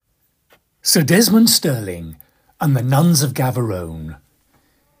Sir Desmond Stirling and the Nuns of Gavarone.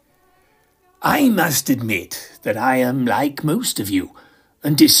 I must admit that I am like most of you,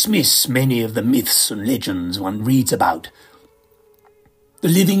 and dismiss many of the myths and legends one reads about. The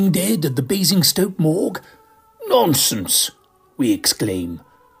living dead at the Basingstoke morgue? Nonsense, we exclaim.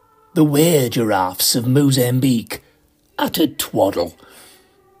 The were-giraffes of Mozambique? Utter twaddle.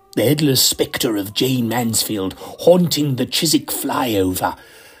 The headless spectre of Jane Mansfield haunting the Chiswick flyover?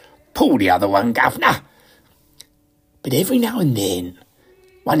 Pull the other one, governor. But every now and then,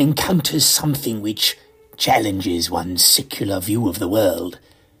 one encounters something which challenges one's secular view of the world.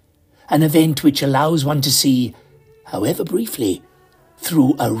 An event which allows one to see, however briefly,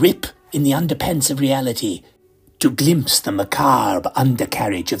 through a rip in the underpants of reality, to glimpse the macabre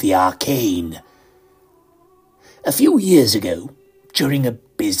undercarriage of the arcane. A few years ago, during a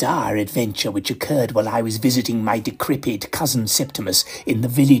bizarre adventure which occurred while I was visiting my decrepit cousin Septimus in the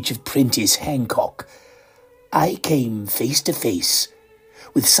village of Prentice Hancock, I came face to face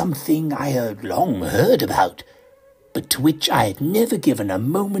with something I had long heard about, but to which I had never given a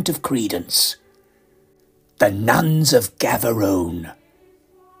moment of credence. The Nuns of Gavarone.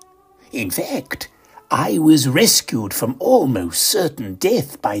 In fact, I was rescued from almost certain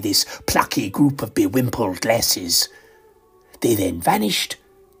death by this plucky group of bewimpled lasses. They then vanished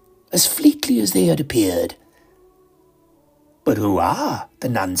as fleetly as they had appeared. But who are the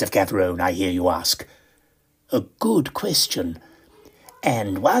Nuns of Gavarone, I hear you ask? A good question,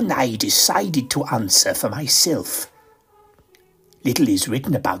 and one I decided to answer for myself. Little is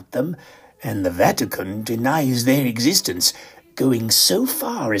written about them, and the Vatican denies their existence, going so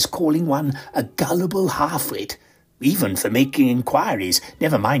far as calling one a gullible half-wit, even for making inquiries,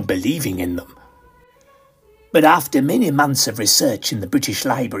 never mind believing in them. But after many months of research in the British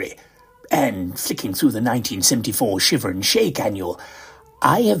Library, and flicking through the 1974 Shiver and Shake Annual,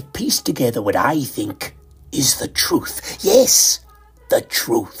 I have pieced together what I think is the truth. Yes, the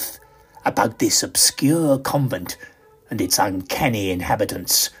truth about this obscure convent and its uncanny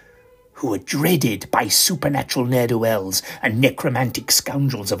inhabitants, who are dreaded by supernatural ne'er-do-wells and necromantic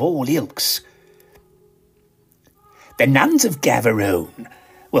scoundrels of all ilks. The Nuns of Gavarone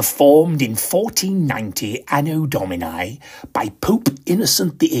were formed in 1490 Anno Domini by Pope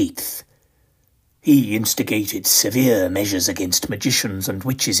Innocent VIII. He instigated severe measures against magicians and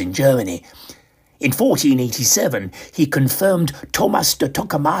witches in Germany. In 1487, he confirmed Thomas de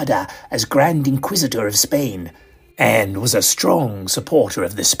Torquemada as Grand Inquisitor of Spain, and was a strong supporter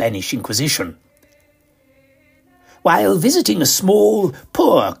of the Spanish Inquisition. While visiting a small,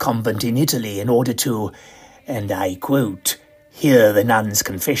 poor convent in Italy in order to, and I quote, hear the nuns'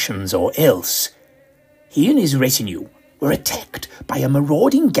 confessions or else, he and his retinue were attacked by a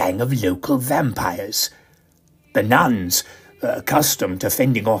marauding gang of local vampires. The nuns, accustomed to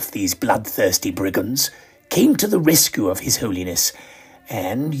fending off these bloodthirsty brigands, came to the rescue of His Holiness,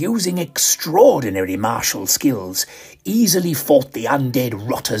 and, using extraordinary martial skills, easily fought the undead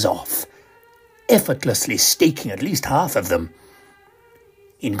rotters off, effortlessly staking at least half of them.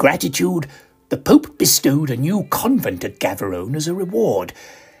 In gratitude, the Pope bestowed a new convent at Gavarone as a reward,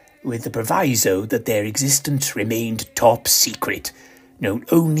 with the proviso that their existence remained top secret, known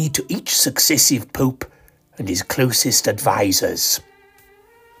only to each successive Pope and his closest advisors.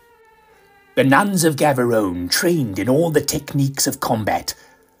 The Nuns of Gavarone trained in all the techniques of combat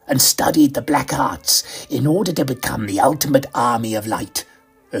and studied the black arts in order to become the ultimate army of light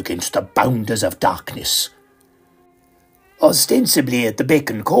against the bounders of darkness. Ostensibly at the beck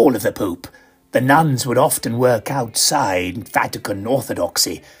and call of the Pope, the nuns would often work outside Vatican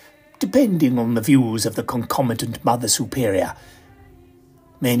orthodoxy, depending on the views of the concomitant Mother Superior.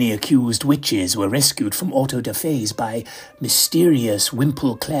 Many accused witches were rescued from auto-da-fés by mysterious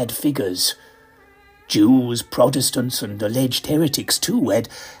wimple-clad figures. Jews, Protestants, and alleged heretics, too,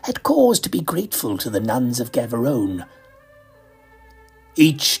 had cause to be grateful to the Nuns of Gavarone.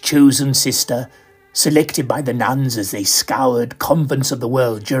 Each chosen sister, selected by the nuns as they scoured convents of the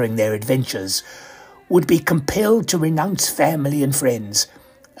world during their adventures, would be compelled to renounce family and friends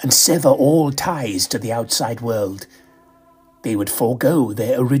and sever all ties to the outside world. They would forego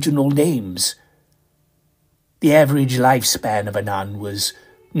their original names. The average lifespan of a nun was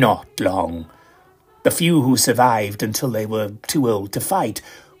not long. The few who survived until they were too old to fight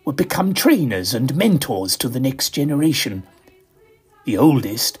would become trainers and mentors to the next generation. The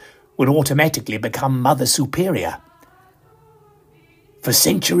oldest would automatically become Mother Superior. For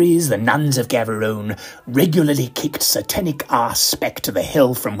centuries, the Nuns of Gavarone regularly kicked Satanic arse back to the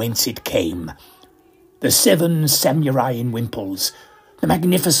hell from whence it came. The 7 samurai in wimples, the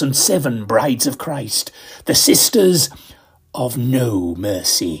magnificent 7 brides of Christ, the sisters of no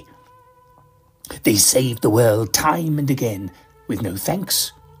mercy. They saved the world time and again, with no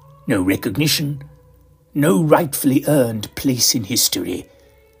thanks, no recognition, no rightfully earned place in history.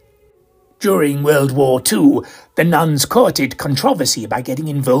 During World War II, the nuns courted controversy by getting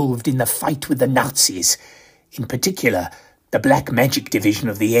involved in the fight with the Nazis, in particular the Black Magic Division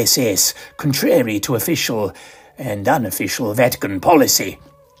of the SS, contrary to official and unofficial Vatican policy.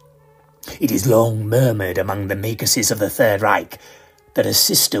 It is long murmured among the maguses of the Third Reich that a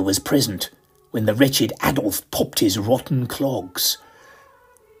sister was present when the wretched Adolf popped his rotten clogs.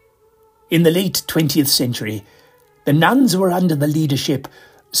 In the late 20th century, the nuns were under the leadership,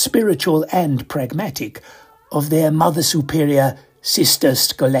 spiritual and pragmatic, of their Mother Superior, Sister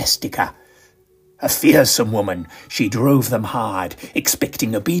Scholastica. A fearsome woman, she drove them hard,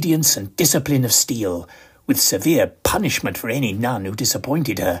 expecting obedience and discipline of steel, with severe punishment for any nun who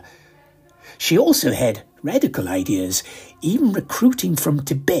disappointed her. She also had radical ideas, even recruiting from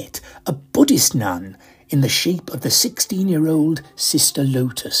Tibet a Buddhist nun in the shape of the 16-year-old Sister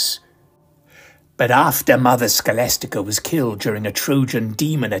Lotus. But after Mother Scholastica was killed during a Trojan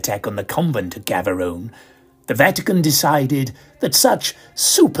demon attack on the convent at Gavarone, the Vatican decided that such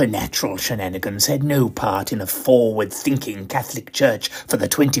supernatural shenanigans had no part in a forward-thinking Catholic Church for the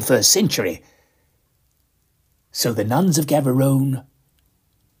 21st century. So the Nuns of Gavarone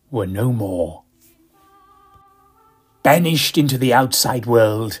were no more. Banished into the outside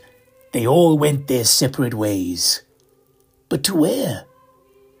world, they all went their separate ways. But to where?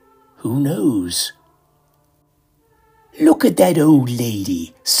 Who knows? Look at that old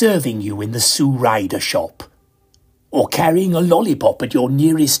lady serving you in the Sue Ryder shop, or carrying a lollipop at your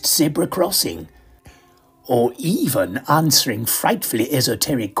nearest zebra crossing, or even answering frightfully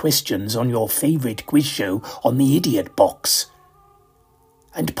esoteric questions on your favourite quiz show on the Idiot Box.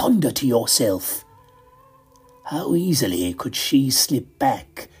 And ponder to yourself, how easily could she slip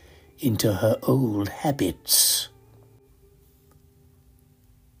back into her old habits?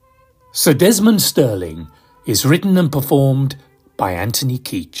 Sir Desmond Stirling is written and performed by Anthony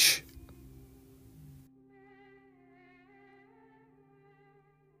Keetch.